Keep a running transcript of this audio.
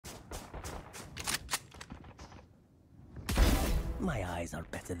My eyes are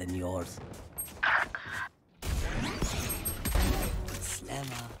better than yours.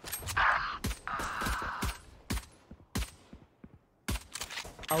 Slammer.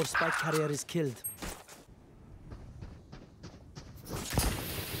 Our spike carrier is killed.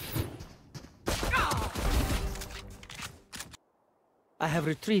 I have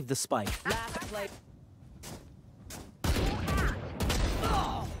retrieved the spike. Last play.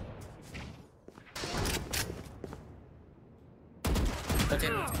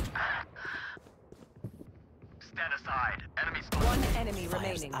 Stand aside. Enemy spotted. One enemy Fires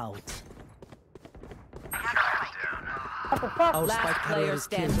remaining. out. What the fuck? Our spike Last carrier player is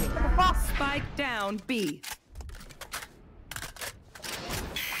killed. standing. Spike down B.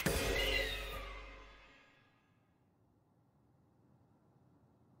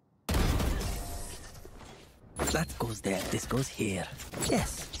 That goes there, this goes here.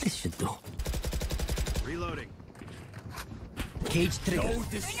 Yes, this should do. Reloading. Cage trigger. No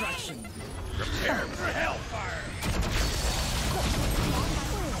distraction. Prepare for hellfire.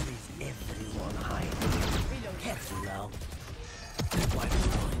 Where is everyone hiding? Careful now.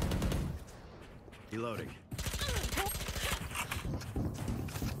 Reloading.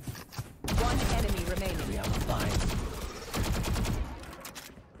 One enemy remaining. We are fine.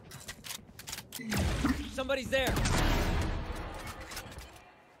 Somebody's there.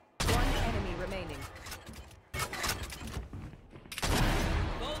 One enemy remaining.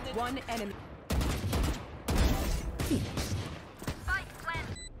 Golden. One enemy.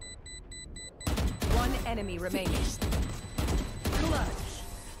 One enemy remaining. Clutch.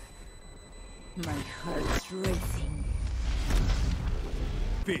 My heart's racing.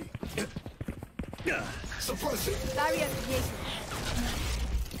 B. Suppressing. Barrier created.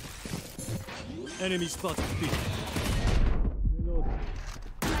 Enemy spotted. B.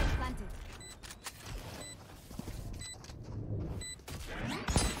 Light planted.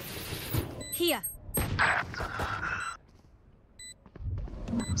 Here.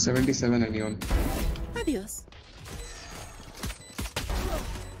 77 anyone. Adios.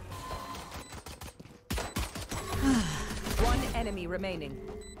 One enemy remaining.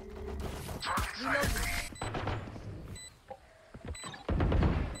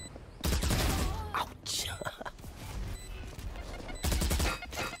 Ouch.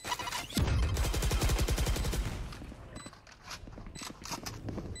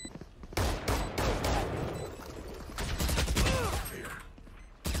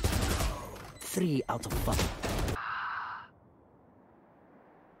 Three out of 5.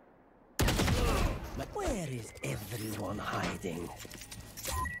 But where is everyone hiding?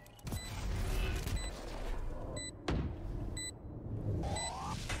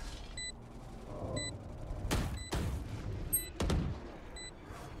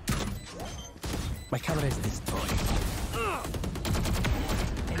 My camera is destroyed.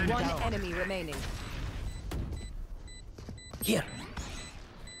 One enemy remaining. Here.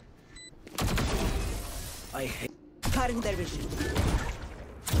 I hate cutting their vision.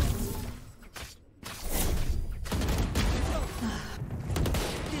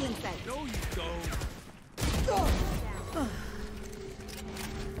 Still inside. No, you don't.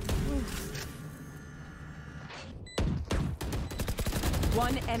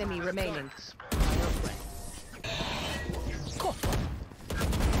 One enemy remaining.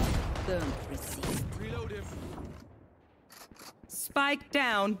 Don't resist. Reload him. Spike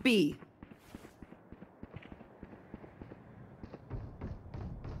down B.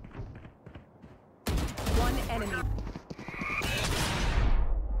 One enemy.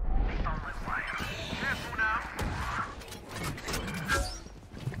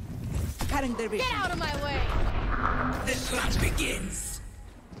 Cutting their vision. Get out of my way! The slaughter begins.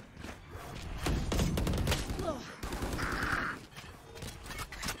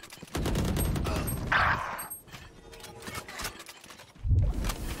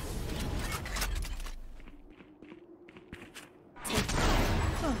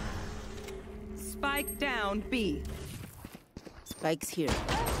 Spike down B. Spike's here.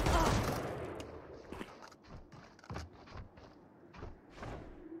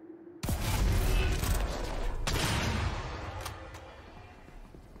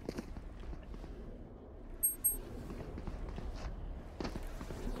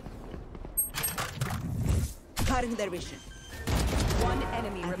 Cutting their vision. One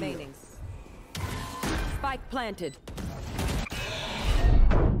enemy remaining. Spike planted.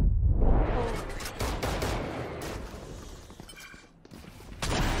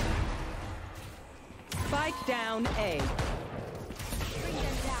 Spike down A. Bring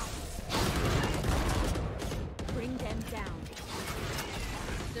them down. Bring them down.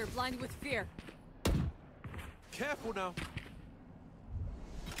 They're blind with fear. Careful now.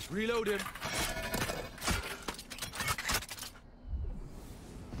 Reloading.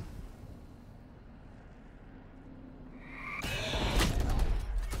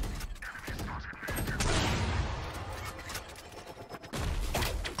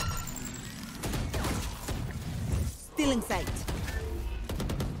 Still in sight.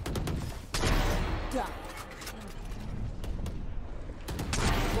 Done.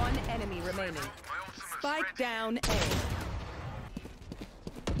 One enemy remaining. Spike down A.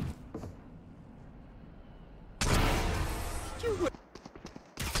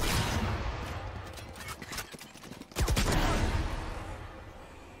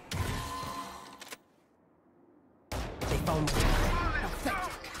 They found me.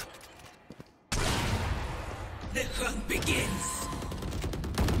 The hunt begins.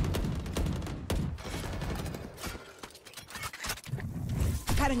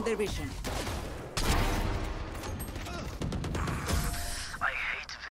 Cutting their vision.